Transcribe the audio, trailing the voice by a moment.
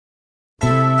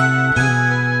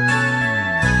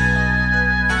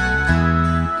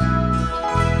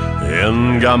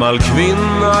En gammal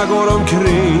kvinna går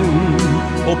omkring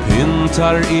och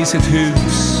pyntar i sitt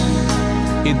hus.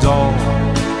 Idag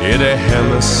är det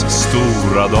hennes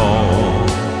stora dag.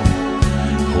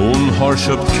 Hon har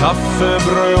köpt kaffe,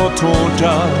 bröd och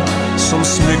tårta som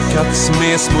smyckats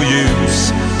med små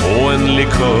ljus och en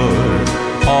likör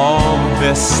av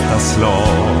bästa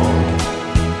slag.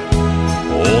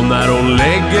 Och när hon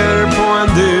lägger på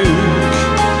en duk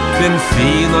den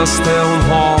finaste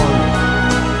hon har,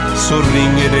 så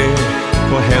ringer det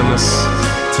på hennes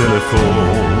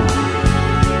telefon.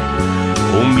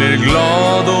 Hon blir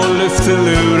glad och lyfter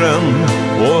luren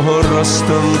och hör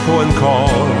rösten på en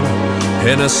karl,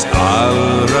 hennes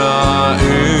allra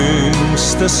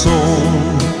yngste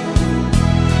son.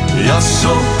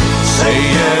 Jaså,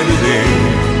 säger du det?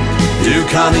 Du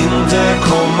kan inte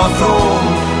komma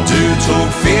från. Du tog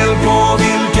fel på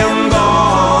vilken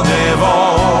dag det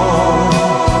var.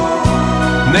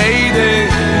 Nej,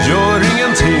 det gör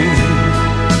ingenting.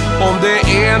 Om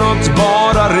det är något,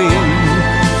 bara ring.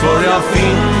 För jag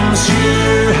finns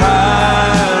ju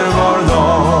här var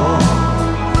dag.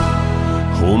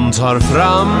 Hon tar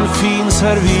fram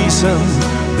finservisen,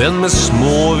 den med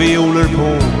små violer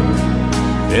på.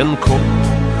 En kopp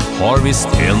har visst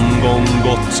en gång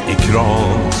gått i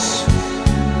kras.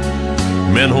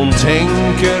 Men hon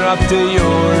tänker att det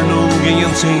gör nog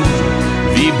ingenting.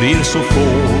 Vi blir så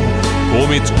få på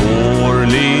mitt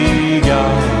årliga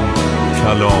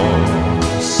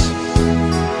kalas.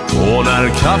 Och när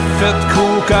kaffet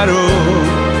kokar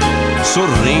upp så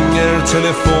ringer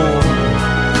telefon.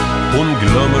 Hon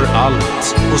glömmer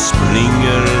allt och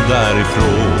springer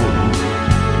därifrån.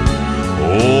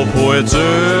 Och på ett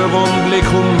ögonblick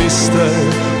hon mister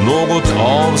något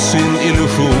av sin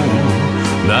illusion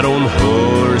när hon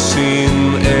hör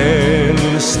sin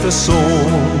äldste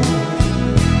son.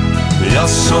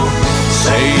 Jaså,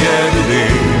 säger du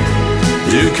det?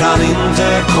 Du kan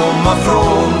inte komma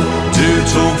från. Du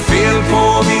tog fel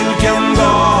på vilken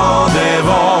dag det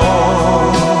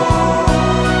var.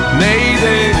 Nej,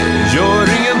 det gör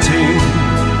ingenting.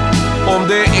 Om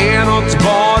det är något,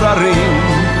 bara ring.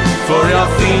 För jag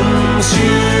finns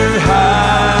ju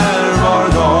här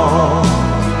var dag.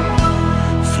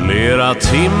 Flera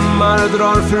timmar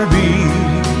drar förbi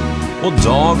och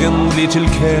dagen blir till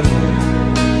kväll.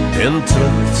 En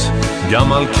trött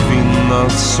gammal kvinna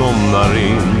somnar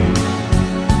in.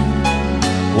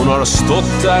 Hon har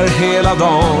stått där hela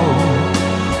dagen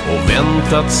och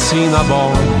väntat sina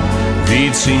barn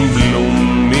vid sin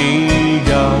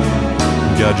blommiga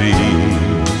gardin.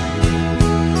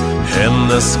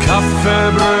 Hennes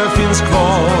kaffebröd finns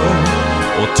kvar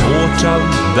och tårtan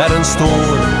där den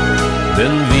står,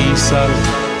 den visar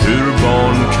hur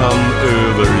barn kan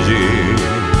överge.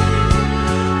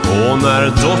 Och när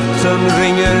dottern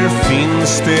ringer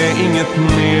finns det inget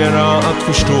mera att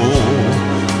förstå.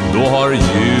 Då har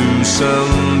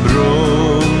ljusen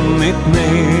brunnit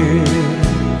ner.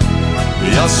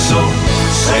 Jaså,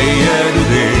 säger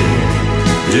du det?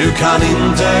 Du kan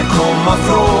inte komma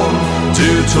från.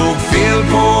 Du tog fel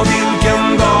på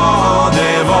vilken dag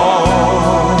det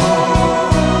var.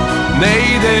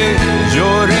 Nej, det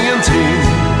gör ingenting.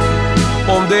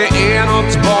 Om det är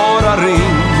något, bara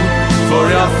ring.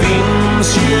 För jag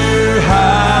finns ju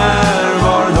här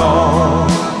var dag.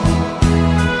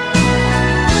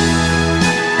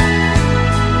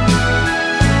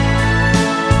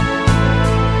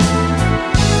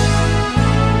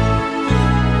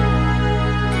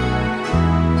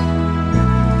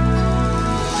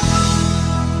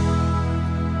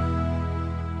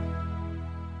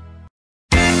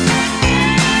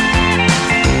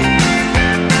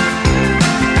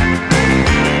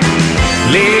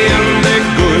 Leende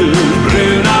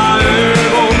guldbruna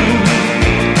ögon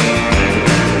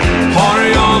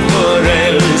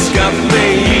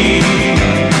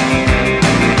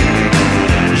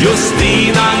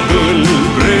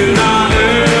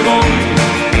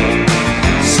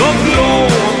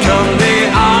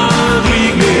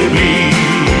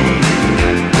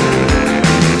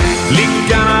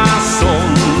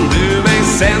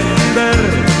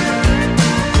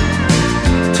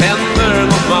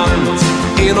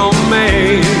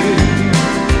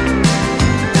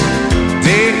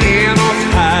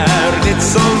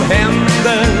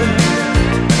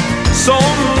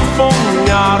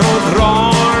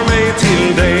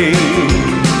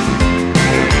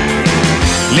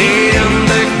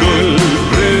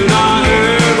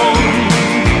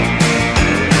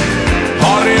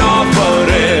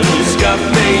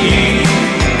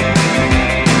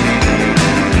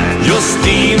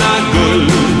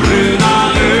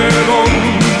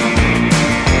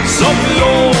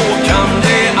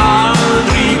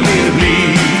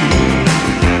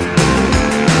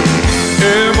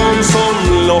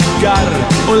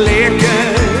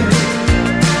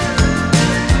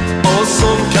och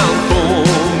som kan få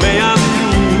mig att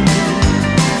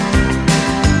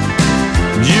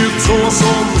mjukt så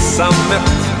som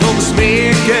sammet de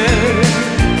smeker.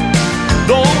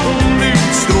 De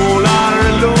utstrålar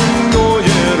lugn och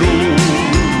ger ro.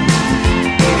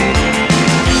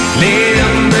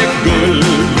 Leende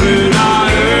guldbruna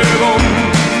ögon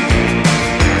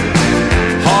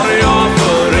har jag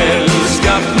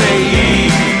förälskat mig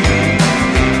i.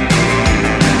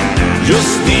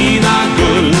 Just dina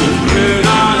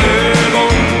guldbruna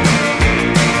ögon,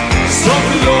 så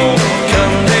blå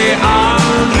kan det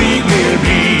aldrig mer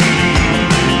bli.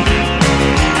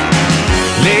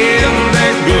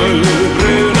 Leende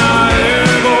guldbruna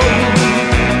ögon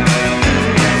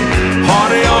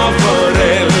har jag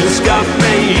förälskat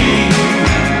mig i.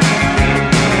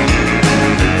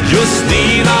 Just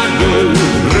dina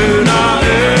guldbruna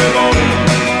ögon,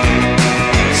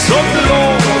 så blå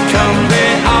kan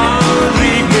det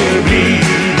aldrig mer bli.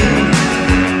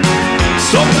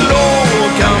 Så blå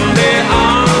kan det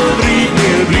aldrig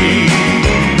mer bli.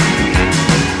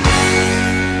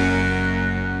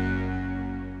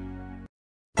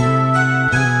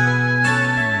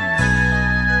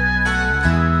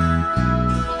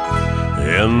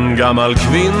 En gammal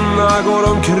kvinna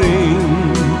går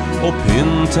omkring och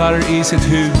pyntar i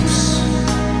sitt hus.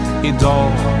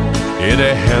 Idag är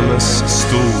det hennes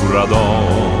stora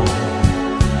dag.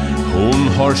 Hon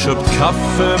har köpt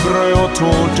kaffe, bröd och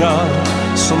tårta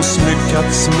som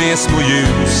smyckats med små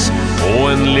ljus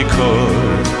och en likör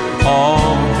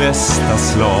av bästa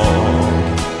slag.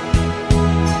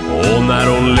 Och när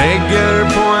hon lägger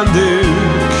på en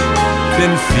duk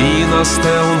den finaste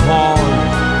hon har,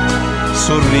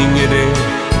 så ringer det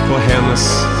på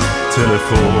hennes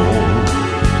telefon.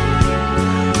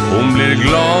 Hon blir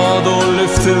glad och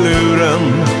lyfter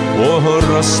luren och hör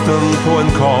rösten på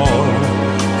en karl,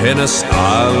 hennes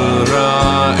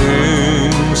allra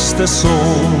yngste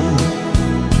son.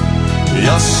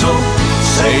 Ja, så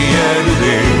säger du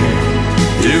det,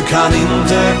 du kan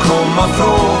inte komma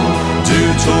från.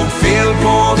 Du tog fel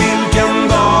på vilken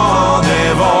dag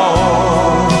det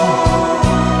var.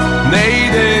 Nej,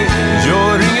 det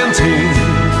gör ingenting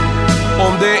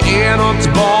om det är något,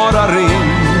 bara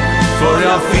ring. För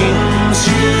jag finns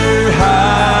ju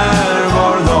här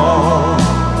var dag.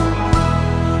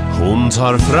 Hon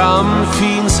tar fram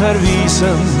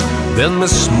finservisen, den med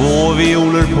små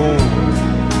violer på.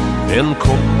 En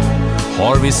kopp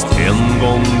har visst en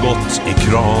gång gått i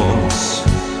krans,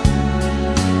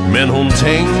 men hon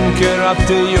tänker att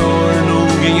det gör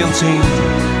nog ingenting.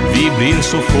 Vi blir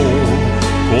så få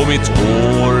på mitt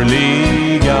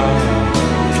årliga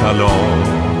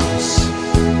kalas.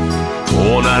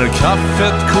 Och när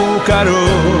kaffet kokar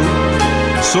upp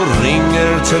så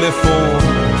ringer telefon.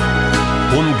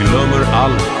 Hon glömmer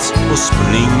allt och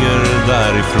springer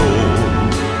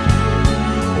därifrån.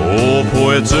 Och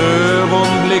på ett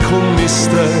ögonblick hon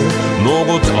mister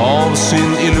något av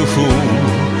sin illusion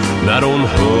när hon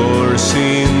hör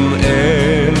sin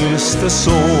äldste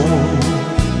son.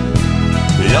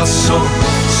 Ja, så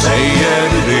säger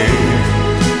du det,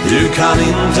 du kan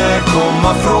inte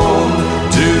komma från.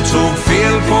 Du tog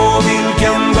fel på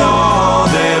vilken dag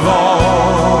det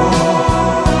var.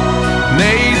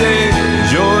 Nej, det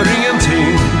gör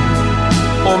ingenting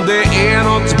om det är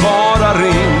något, bara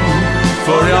ring.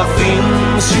 För jag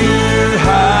finns ju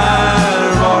här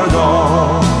var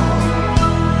dag.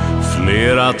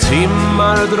 Flera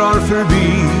timmar drar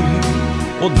förbi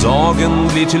och dagen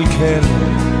blir till kväll.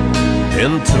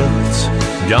 En trött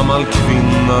gammal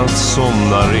kvinna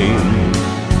somnar in.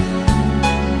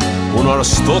 Hon har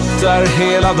stått där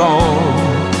hela dagen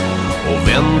och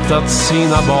väntat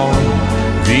sina barn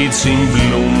vid sin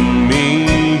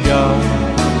blommiga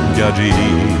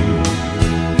gardin.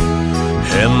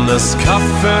 Hennes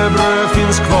kaffebröd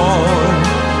finns kvar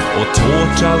och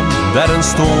tårtan där den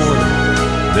står,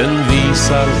 den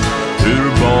visar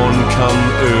hur barn kan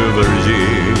överge.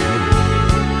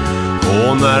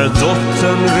 Och när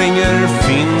dottern ringer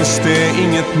finns det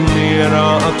inget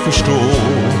mera att förstå.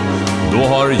 Då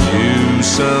har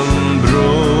ljusen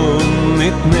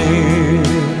brunnit ner.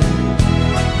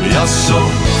 Ja, så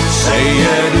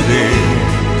säger du det,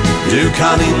 du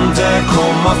kan inte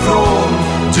komma från.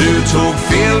 Du tog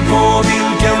fel på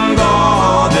vilken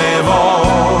dag det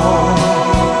var.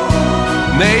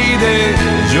 Nej, det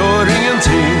gör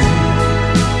ingenting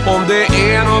om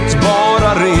det är något,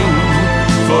 bara ring.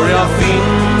 För jag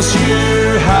finns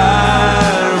ju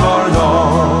här var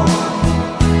dag.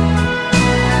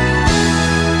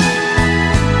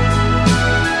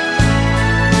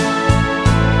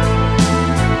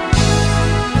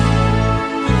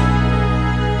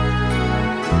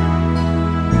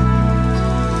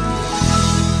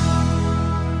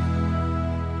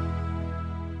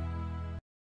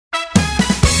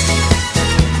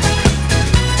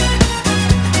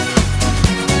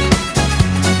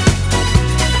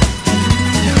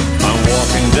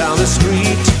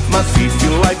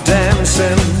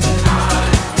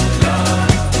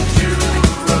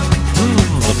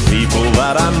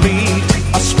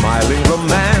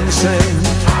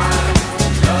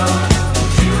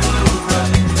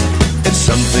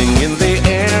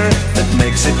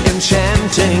 makes it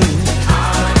enchanting.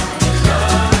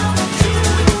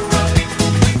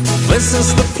 This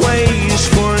is the place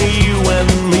for you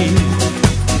and me.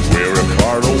 We're a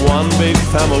part of one big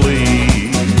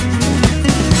family.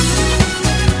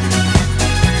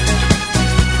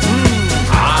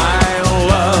 I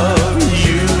love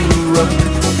Europe,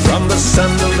 from the sun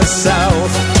to the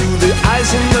south to the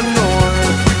ice in the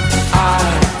north. I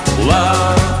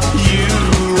love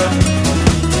Europe.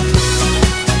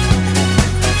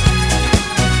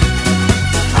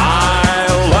 I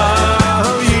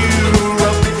love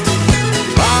Europe.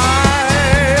 I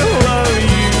love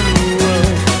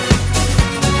Europe.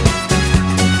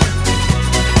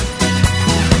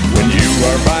 When you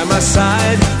are by my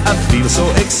side, I feel so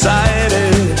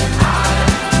excited.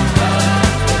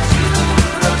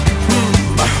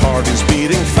 My heart is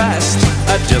beating fast,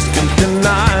 I just can't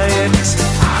deny it.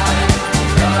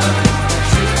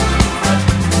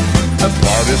 A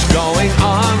party's going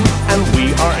on and we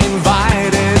are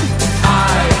invited.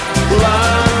 I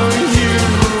love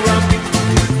Europe.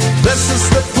 This is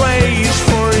the place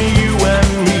for you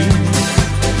and me.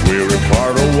 We're a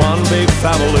part of one big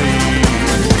family.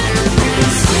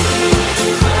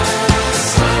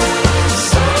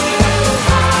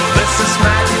 This is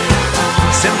magic,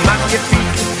 c'est magnifique.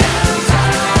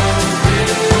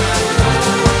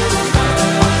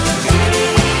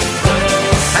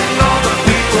 And all the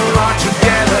people are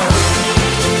together.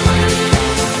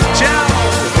 Ciao,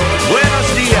 buenos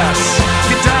dias,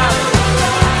 ¿qué tal?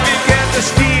 Wie geht es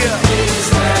dir?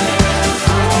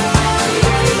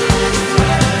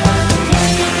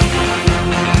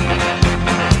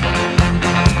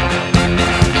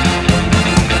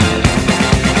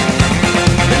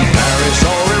 In Paris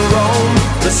or in Rome,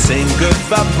 the same good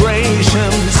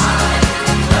vibrations.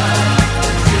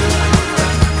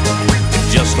 It's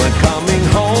just like coming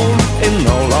home in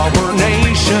all our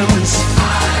nations.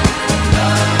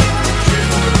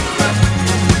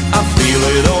 I feel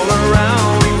it all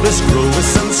around, this groovy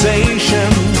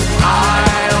sensation.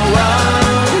 I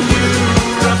love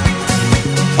Europe.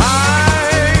 I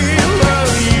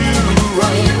love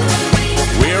Europe.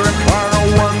 We're a part of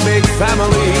one big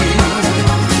family.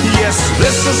 Yes,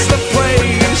 this is the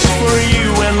place for you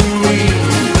and me.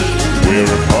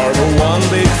 We're a part of one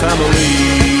big family.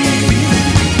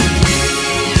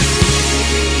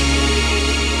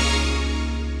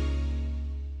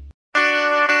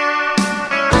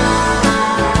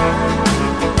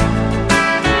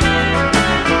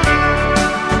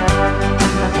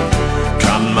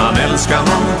 Kan man älska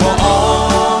någon på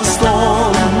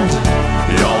avstånd?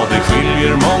 Ja, det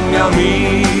skiljer många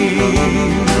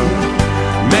mil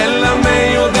mellan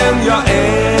mig och den jag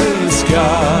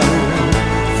älskar.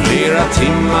 Flera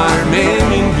timmar med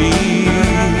min bil.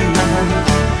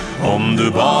 Om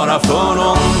du bara för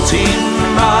någon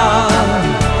timma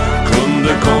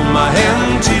kunde komma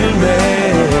hem till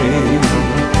mig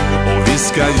och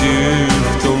viska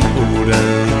djupt om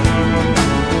orden.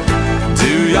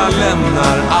 Du, jag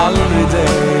lämnar aldrig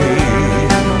dig.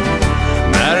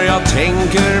 När jag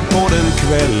tänker på den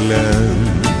kvällen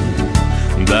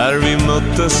där vi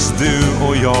möttes, du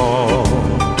och jag.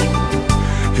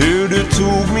 Hur du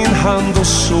tog min hand och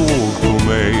såg på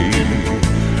mig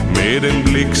med en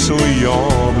blick så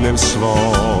jag blev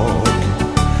svag.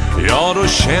 Ja, då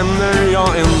känner jag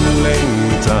en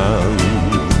längtan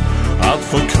att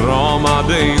få krama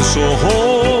dig så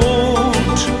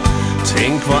hårt.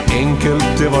 Tänk vad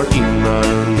enkelt det var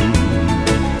innan,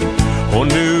 och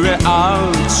nu är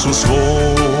allt så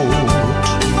svårt.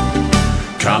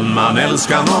 Kan man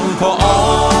älska någon på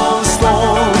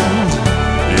avstånd?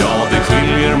 Ja, det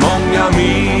skiljer många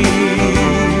mil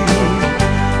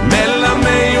mellan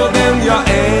mig och den jag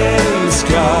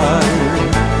älskar.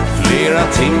 Flera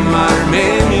timmar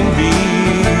med min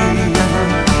bil.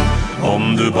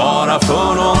 Om du bara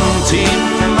för någon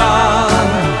timma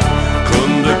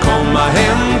kunde komma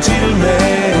hem till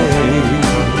mig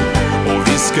och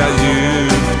viska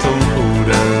djupt om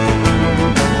orden.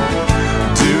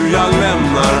 Du, jag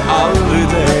lämnar aldrig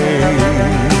dig.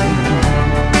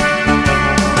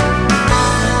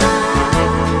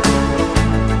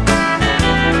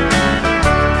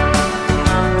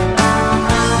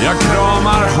 Jag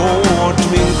kramar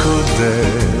hårt min kudde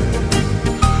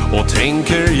och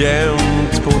tänker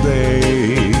jämt på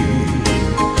dig.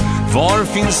 Var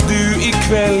finns du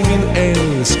ikväll, min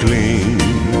älskling?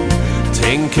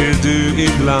 Tänker du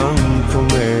ibland på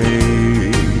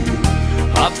mig?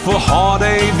 Att få ha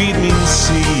dig vid min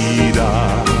sida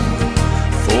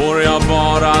får jag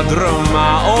bara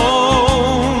drömma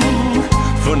om.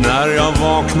 För när jag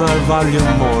vaknar varje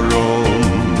morgon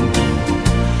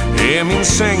är min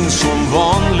säng som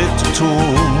vanligt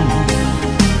tom.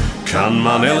 Kan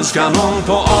man älska någon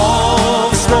på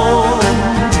avstånd?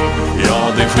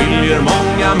 Ja, det skiljer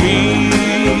många mil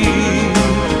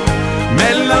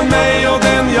mellan mig och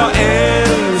den jag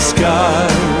älskar.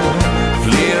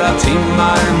 Flera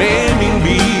timmar med min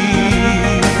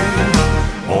bil.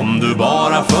 Om du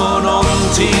bara för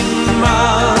någon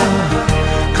timma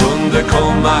kunde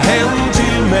komma hem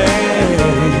till mig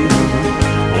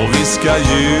och viska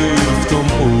djupt om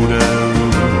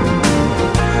orden: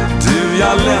 du,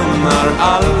 jag lämnar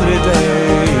aldrig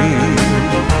dig.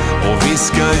 Och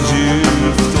viska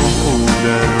djupt om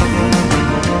orden: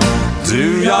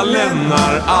 du, jag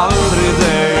lämnar aldrig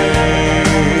dig.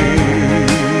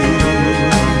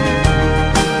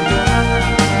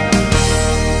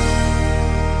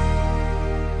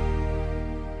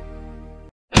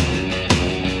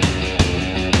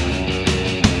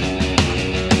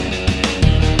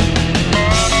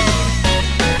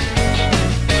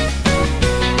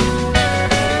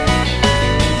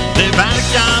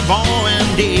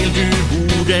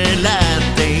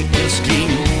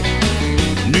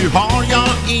 Har jag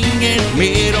inget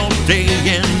mer åt dig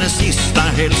än en sista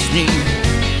hälsning.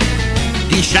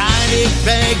 Din kärlek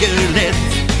väger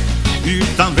lätt,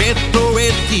 utan vett och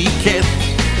etikett.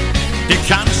 Det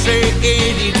kanske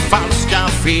är ditt falska,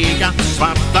 fega,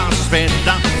 svarta,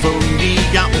 svedda,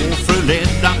 fundiga och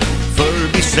förledda,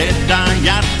 förbisedda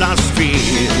hjärtas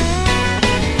fel.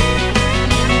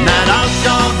 När allt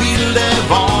jag ville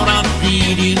vara att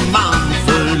bli din man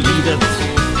för livet,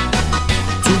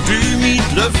 tog du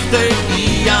mitt löfte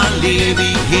i all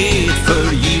evighet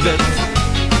för givet.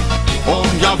 Om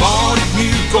jag varit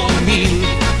mjuk och mild,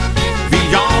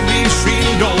 vill jag bli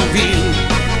skild och vill.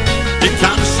 Det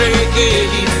kanske är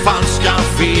ditt falska,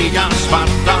 fega,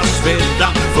 svarta, svedda,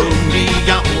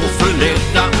 fundiga och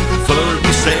förledda,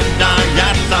 förbisedda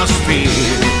hjärtas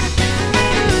fel.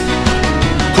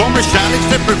 Kommer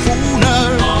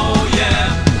kärleksdepressioner, oh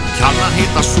yeah. Kalla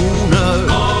heta zoner,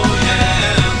 oh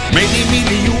yeah. Med i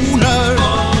miljoner,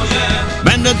 oh yeah.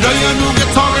 Men det dröjer nog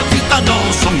ett tag att hitta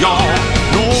någon som jag.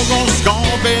 Någon ska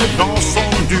bedra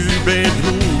som du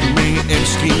bedrog mig,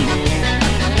 älskling.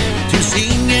 Tills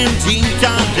ingenting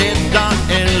kan rädda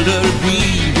eller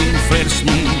bli din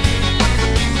frälsning.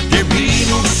 Det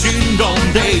blir nog synd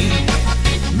om dig,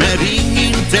 men ring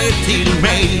inte till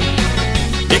mig.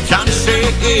 Det kanske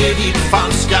är ditt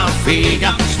falska,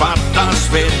 fega, svarta,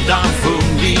 svedda,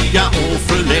 fundiga och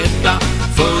förledda,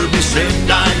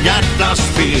 förbisedda hjärtas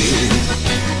fel.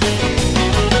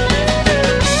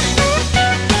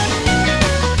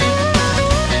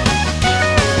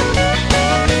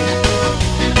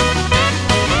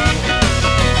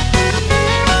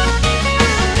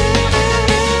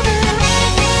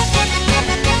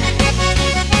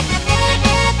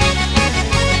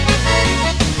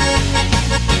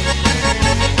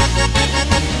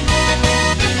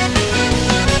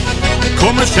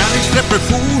 Kommer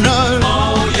kärleksdepressioner,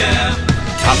 oh yeah.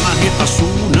 Kalla heta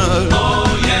zoner, oh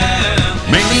yeah.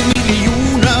 Men i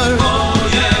miljoner, oh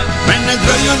yeah. Men det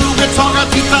dröjer nog ett tag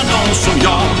att hitta någon som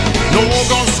jag.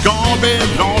 Någon ska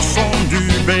bedra som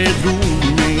du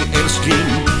bedrog mig,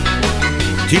 älskling.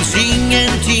 Tills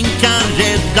ingenting kan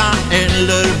rädda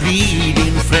eller bli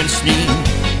din frälsning.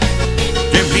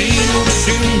 Det blir nog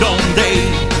synd om dig,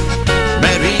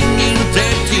 men ring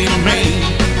inte till mig.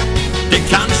 Det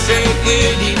kanske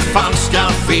är din falska,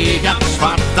 fega,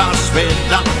 svarta,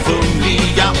 svedda,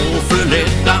 fundiga och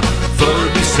förledda,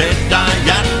 förbisedda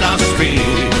hjärtas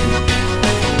fel.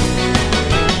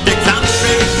 Det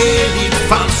kanske är ditt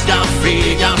falska,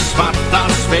 fega, svarta,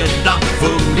 svedda,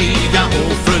 fundiga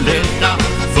och förledda,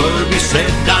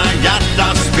 förbisedda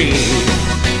hjärtas fel.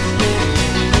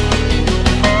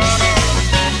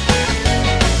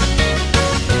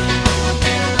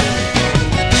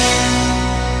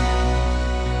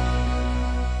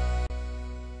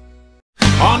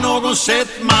 Har någon sett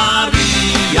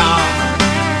Maria?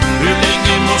 Hur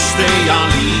länge måste jag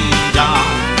lida?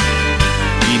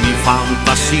 I min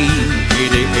fantasi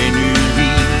är det ännu vi,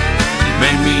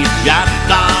 men mitt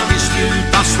hjärta vill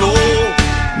sluta slå.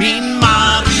 Min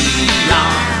Maria,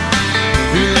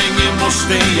 hur länge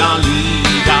måste jag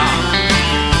lida?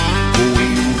 Och i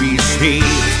ovisshet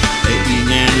är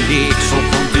ingen lek, så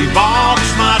kom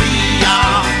tillbaks Maria.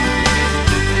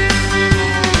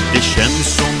 Det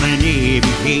känns som en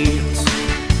evighet,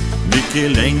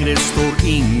 mycket längre står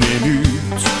ingen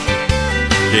ut.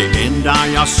 Det enda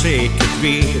jag säkert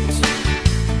vet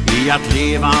är att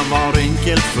leva var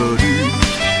enkelt förut.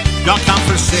 Jag kan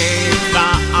försäkra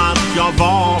att jag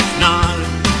vaknar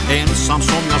ensam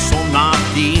som jag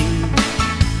somnat in.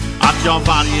 Att jag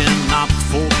varje natt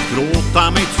får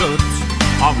gråta mig trött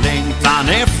av längtan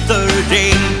efter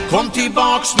dig. Kom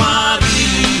tillbaks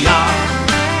Maria,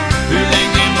 hur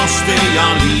länge måste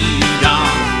jag lida?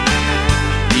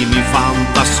 I min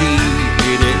fantasi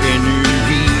är det ännu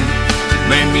vi,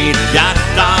 men mitt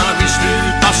hjärta vill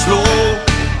sluta slå.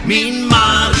 Min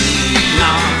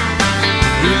Maria,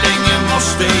 hur länge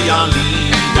måste jag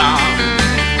lida?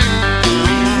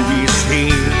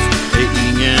 Ovisshet är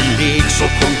ingen lek, så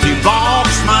kom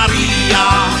tillbaks Maria.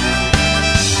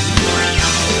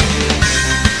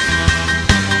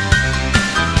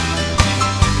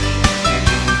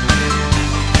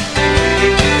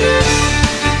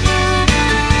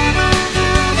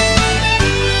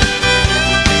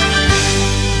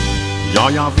 Ja,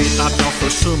 jag vet att jag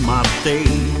försummat dig,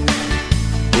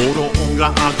 går och ångra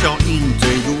allt jag inte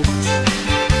gjort.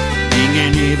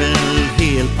 Ingen är väl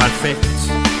helt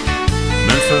perfekt,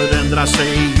 men förändra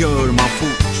sig gör man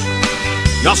fort.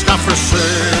 Jag ska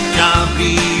försöka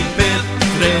bli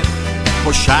bättre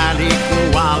på kärlek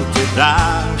och allt det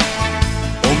där.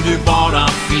 Om du bara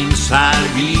finns här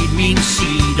vid min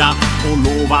sida och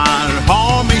lovar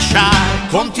ha mig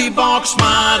kär. Kom tillbaks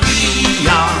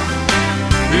Maria,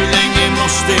 hur länge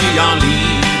måste jag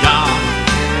lida?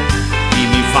 I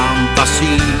min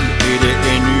fantasi är det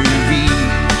ännu vi,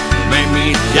 men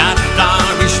mitt hjärta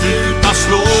vill sluta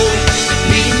slå.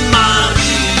 Min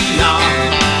Maria,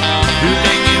 hur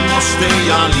länge måste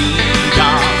jag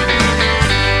lida?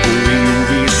 Och i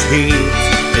ovisshet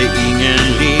är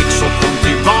ingen lek, så kom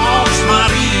tillbaks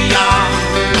Maria.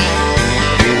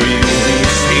 Och i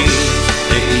ovisshet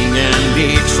är ingen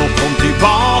lek, så kom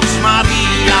tillbaks Maria.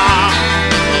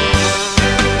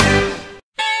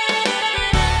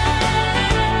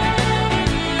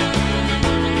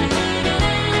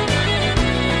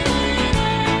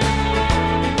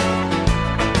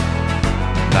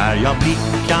 När jag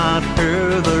blickar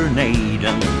över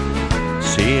nejden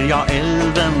ser jag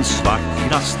älvens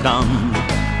vackra strand.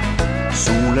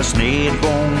 Solens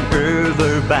nedgång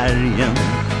över bergen,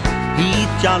 hit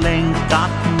jag längtat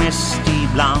mest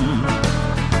ibland.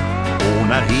 Och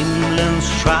när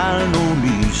himlens stjärnor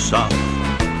lysa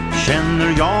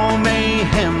känner jag mig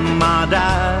hemma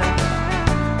där.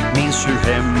 Minns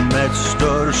hur hemmets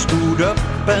dörr stod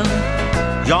öppen,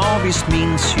 ja visst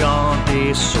minns jag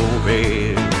det så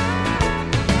väl.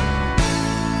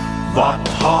 Vart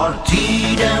har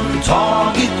tiden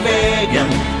tagit vägen?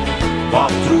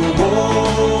 Vart drog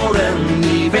åren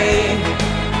iväg?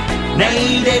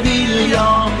 Nej, det vill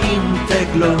jag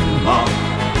inte glömma,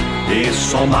 det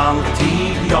som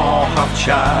alltid jag haft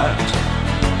kärt.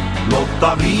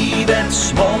 Blott av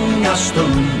livets många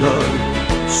stunder,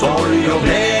 sorg och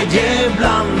glädje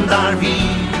blandar vi.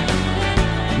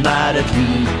 När ett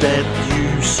litet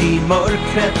ljus i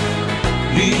mörkret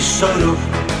lyser upp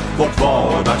vårt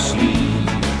vardagsliv.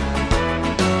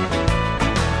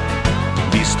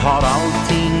 Visst har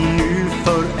allting nu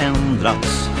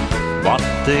förändrats,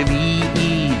 vart är vi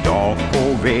idag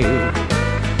på väg?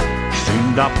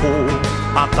 Skynda på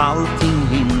att allting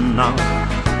hinna,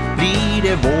 blir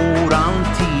det våran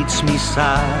tids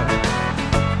misär.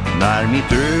 När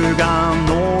mitt öga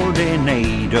når det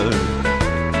nejder,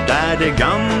 där det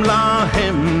gamla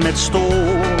hemmet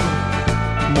står,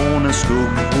 månens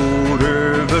skuggor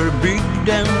över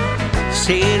bygden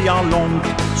ser jag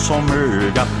långt som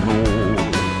ögat når.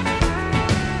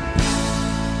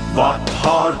 Vart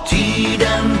har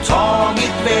tiden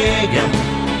tagit vägen?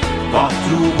 Vart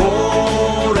drog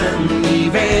åren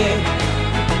iväg?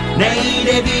 Nej,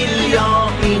 det vill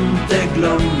jag inte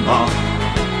glömma,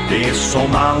 det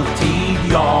som alltid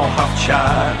jag haft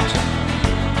kärt.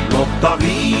 Blott av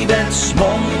livets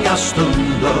många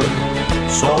stunder,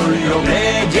 sorg och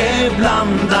glädje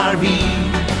blandar vi.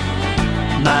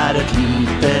 När ett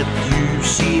litet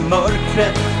ljus i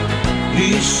mörkret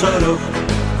lyser upp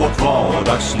vårt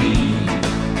vardagsliv.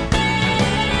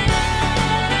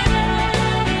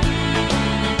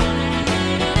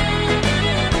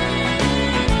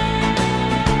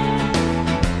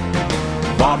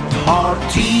 Vart har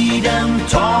tiden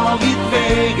tagit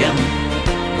vägen?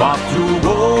 Vart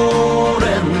drog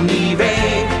åren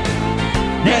iväg?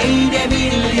 Nej, det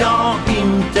vill jag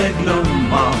inte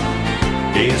glömma,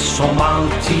 det som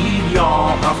alltid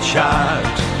jag haft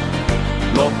kärt.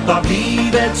 Blott av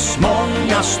livets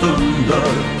många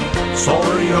stunder,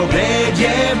 sorg och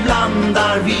glädje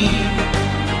blandar vi.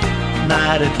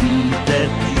 När ett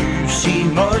litet ljus i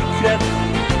mörkret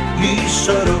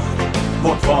lyser upp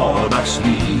vårt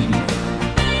vardagsliv.